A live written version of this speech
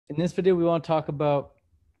In this video, we want to talk about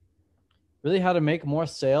really how to make more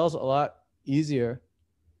sales a lot easier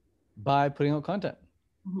by putting out content.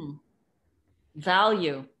 Mm-hmm.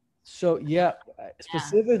 Value. So yeah, Yeah.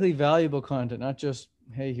 specifically valuable content, not just,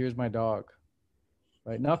 hey, here's my dog,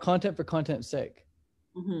 right? Not content for content's sake,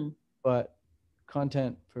 Mm-hmm. but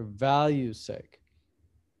content for value's sake.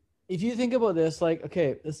 If you think about this, like,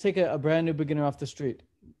 okay, let's take a brand new beginner off the street.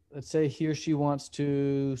 Let's say he or she wants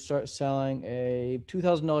to start selling a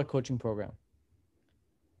 $2,000 coaching program.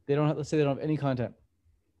 They don't have, let's say they don't have any content.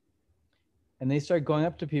 And they start going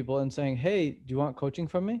up to people and saying, hey, do you want coaching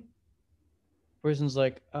from me? Person's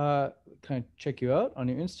like, can I check you out on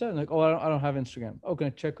your Insta? And like, oh, I don't have Instagram. Oh, can I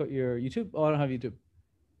check out your YouTube? Oh, I don't have YouTube.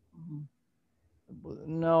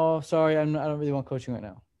 Mm-hmm. No, sorry, I don't really want coaching right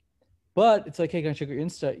now. But it's like, hey, can I check your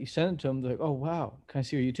Insta? You send it to them. They're like, oh, wow. Can I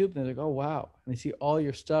see your YouTube? And they're like, oh, wow. And they see all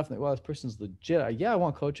your stuff. And they're like, wow, this person's legit. Yeah, I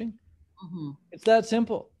want coaching. Mm-hmm. It's that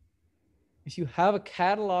simple. If you have a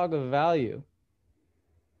catalog of value,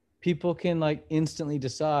 people can like instantly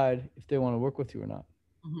decide if they want to work with you or not.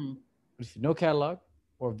 Mm-hmm. But if you no catalog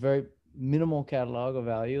or very minimal catalog of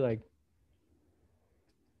value, like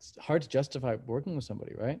it's hard to justify working with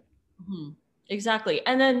somebody, right? Mm-hmm. Exactly.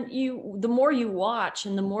 And then the more you watch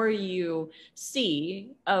and the more you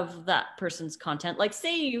see of that person's content, like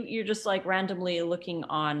say you're just like randomly looking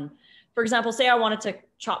on, for example, say I wanted to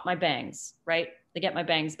chop my bangs, right? To get my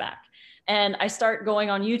bangs back. And I start going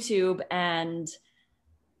on YouTube and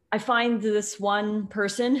I find this one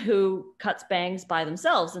person who cuts bangs by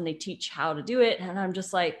themselves and they teach how to do it. And I'm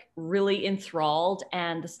just like really enthralled.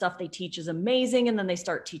 And the stuff they teach is amazing. And then they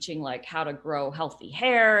start teaching like how to grow healthy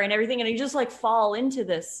hair and everything. And you just like fall into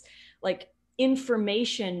this like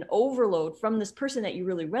information overload from this person that you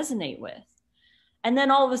really resonate with. And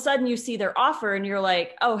then all of a sudden you see their offer and you're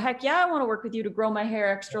like, oh, heck yeah, I want to work with you to grow my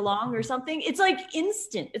hair extra long or something. It's like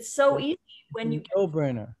instant. It's so easy when you get. No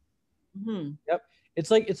brainer. Mm-hmm. Yep. It's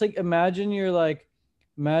like imagine you're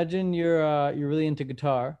really into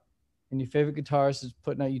guitar and your favorite guitarist is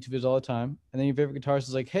putting out YouTube videos all the time. And then your favorite guitarist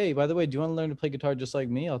is like, hey, by the way, do you want to learn to play guitar just like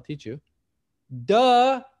me? I'll teach you.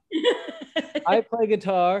 Duh. I play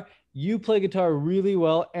guitar, you play guitar really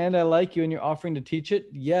well, and I like you, and you're offering to teach it.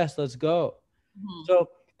 Yes, let's go. Mm-hmm. So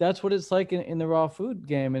that's what it's like in the raw food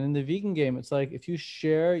game and in the vegan game. It's like if you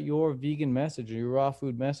share your vegan message or your raw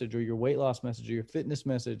food message or your weight loss message or your fitness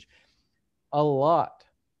message a lot,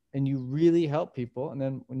 and you really help people, and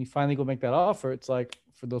then when you finally go make that offer, it's like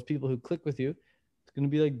for those people who click with you, it's going to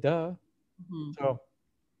be like, duh. Mm-hmm.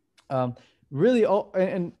 So really,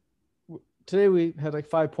 and today we had like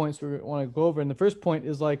 5 points we want to go over. And the first point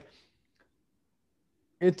is like,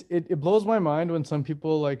 it blows my mind when some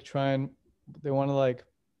people like try and they want to like,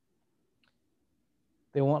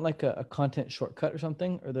 they want like a content shortcut or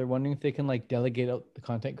something, or they're wondering if they can like delegate out the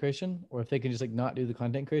content creation or if they can just like not do the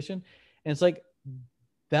content creation. And it's like,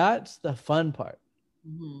 that's the fun part.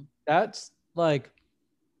 Mm-hmm. That's like,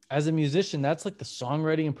 as a musician, that's like the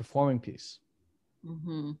songwriting and performing piece.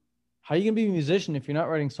 Mm-hmm. How are you gonna be a musician if you're not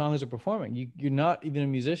writing songs or performing? You're not even a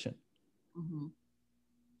musician. Mm-hmm.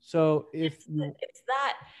 So if it's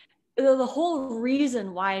that the whole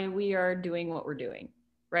reason why we are doing what we're doing,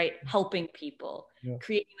 right? Helping people, yeah.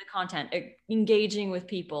 Creating the content, engaging with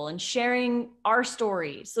people, and sharing our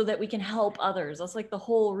story so that we can help others. That's like the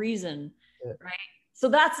whole reason, Yeah. right? So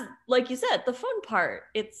that's like you said, the fun part.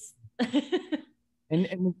 It's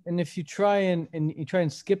and if you try and you try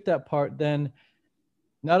and skip that part, then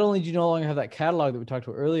not only do you no longer have that catalog that we talked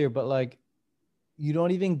about earlier, but like you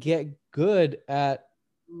don't even get good at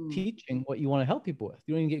teaching what you want to help people with.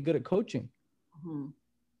 You don't even get good at coaching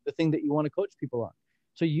the thing that you want to coach people on.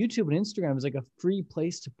 So YouTube and Instagram is like a free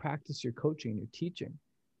place to practice your coaching and your teaching.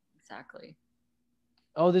 Exactly.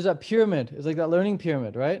 Oh, there's that pyramid. It's like that learning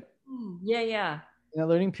pyramid, right? Yeah. And that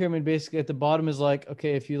learning pyramid basically at the bottom is like,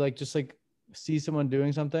 okay, if you like just like see someone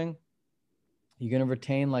doing something, you're gonna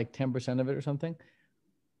retain like 10% of it or something.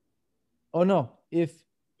 Oh no, if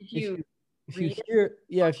you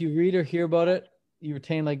read or hear about it, you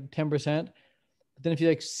retain like 10%. But then if you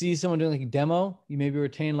like see someone doing like a demo, you maybe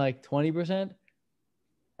retain like 20%.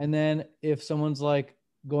 And then if someone's like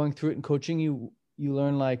going through it and coaching you, you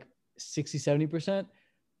learn like 60, 70%.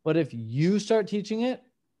 But if you start teaching it,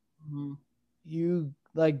 you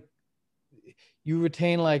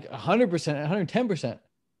retain like 100%, 110%.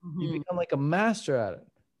 You become like a master at it.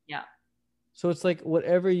 Yeah. So it's like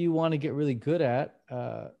whatever you want to get really good at,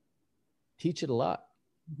 teach it a lot.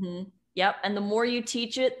 Yep. And the more you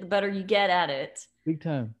teach it, the better you get at it. Big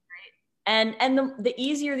time. Right? And the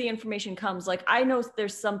easier the information comes. Like I know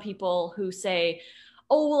there's some people who say,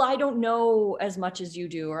 oh, well, I don't know as much as you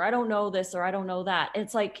do, or I don't know this, or I don't know that.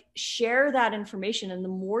 It's like, share that information. And the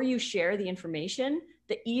more you share the information,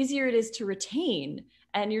 the easier it is to retain.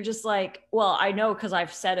 And you're just like, well, I know because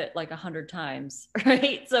I've said it like 100 times,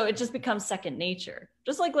 right? So it just becomes second nature,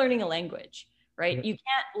 just like learning a language, right? Yeah. You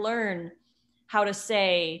can't learn how to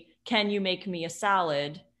say, can you make me a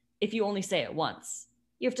salad, if you only say it once.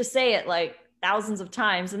 You have to say it like thousands of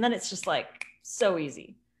times, and then it's just like so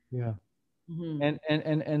easy. Yeah. Mm-hmm.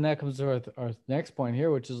 And that comes to our next point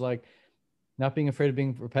here, which is like not being afraid of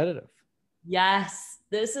being repetitive. Yes,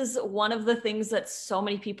 this is one of the things that so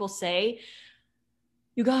many people say.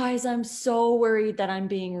 You guys, I'm so worried that I'm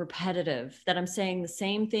being repetitive, that I'm saying the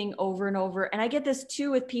same thing over and over. And I get this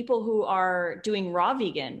too with people who are doing raw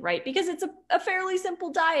vegan, right? Because it's a fairly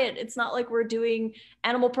simple diet. It's not like we're doing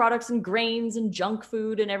animal products and grains and junk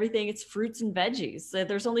food and everything. It's fruits and veggies. So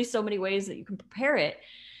there's only so many ways that you can prepare it.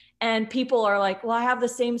 And people are like, well, I have the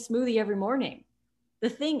same smoothie every morning. The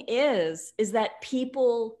thing is that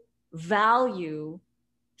people value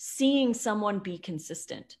seeing someone be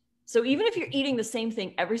consistent. So even if you're eating the same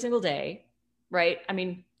thing every single day, right? I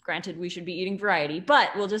mean, granted, we should be eating variety,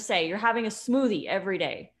 but we'll just say you're having a smoothie every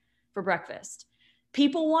day for breakfast.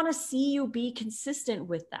 People want to see you be consistent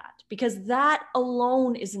with that, because that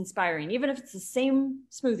alone is inspiring. Even if it's the same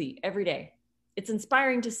smoothie every day, it's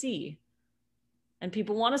inspiring to see. And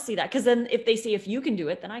people want to see that, because then if they see if you can do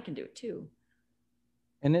it, then I can do it too.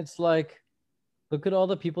 And it's like, look at all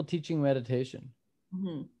the people teaching meditation.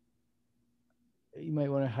 Mm-hmm. You might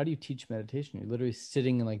wonder, how do you teach meditation? You're literally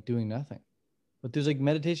sitting and like doing nothing. But there's like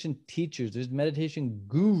meditation teachers, there's meditation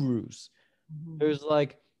gurus, Mm-hmm. there's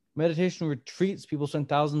like meditation retreats people spend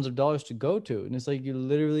thousands of dollars to go to. And it's like you're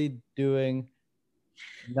literally doing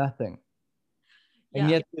nothing. Yeah.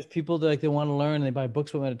 And yet there's people that like they want to learn and they buy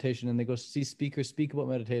books about meditation and they go see speakers speak about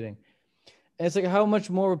meditating. And it's like, how much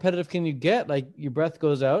more repetitive can you get? Like your breath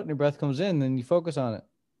goes out and your breath comes in, and you focus on it.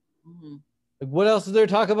 Mm-hmm. Like what else is there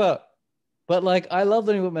to talk about? But like I love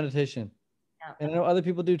learning about meditation. Yeah. And I know other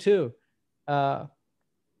people do too.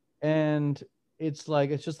 And it's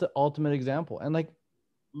like it's just the ultimate example. And like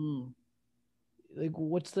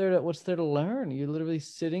what's there to learn? You're literally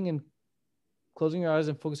sitting and closing your eyes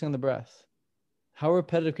and focusing on the breath. How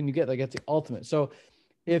repetitive can you get? Like that's the ultimate. So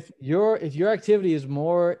if your activity is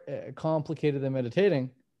more complicated than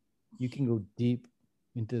meditating, you can go deep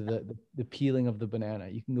into the peeling of the banana.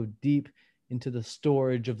 You can go deep into the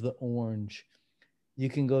storage of the orange. You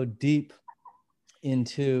can go deep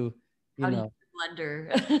into, How do you blender?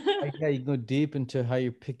 yeah, you can go deep into how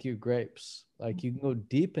you pick your grapes. Like you can go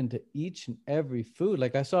deep into each and every food.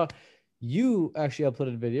 Like I saw you actually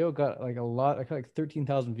uploaded a video, got like a lot, I got like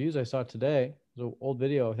 13,000 views. I saw it today. It was an old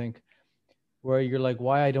video, I think, where you're like,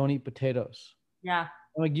 why I don't eat potatoes. Yeah.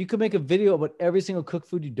 I'm like, you could make a video about every single cooked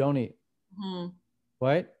food you don't eat. Mm-hmm.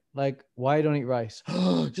 Right? Like, why I don't eat rice?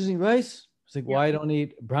 Just eat rice? It's like, why I don't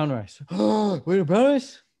eat brown rice? Wait, brown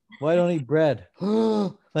rice? Why I don't eat bread?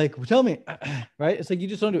 Like, tell me, right? It's like you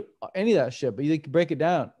just don't do any of that shit, but you like break it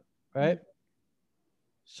down, right? Mm-hmm.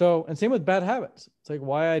 So, and same with bad habits. It's like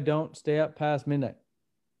why I don't stay up past midnight.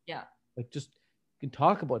 Yeah. Like just you can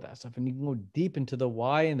talk about that stuff and you can go deep into the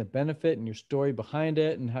why and the benefit and your story behind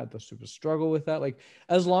it and how to super struggle with that. Like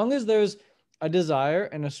as long as there's a desire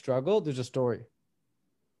and a struggle, there's a story.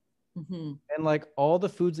 Mm-hmm. And like all the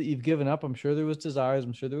foods that you've given up, I'm sure there was desires,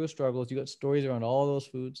 I'm sure there was struggles. You got stories around all those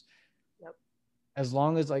foods. Yep. As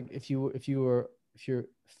long as like if you're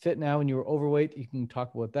fit now and you were overweight, you can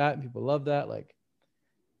talk about that and people love that. Like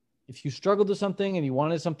if you struggled with something and you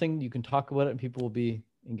wanted something, you can talk about it and people will be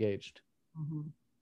engaged. Mm-hmm.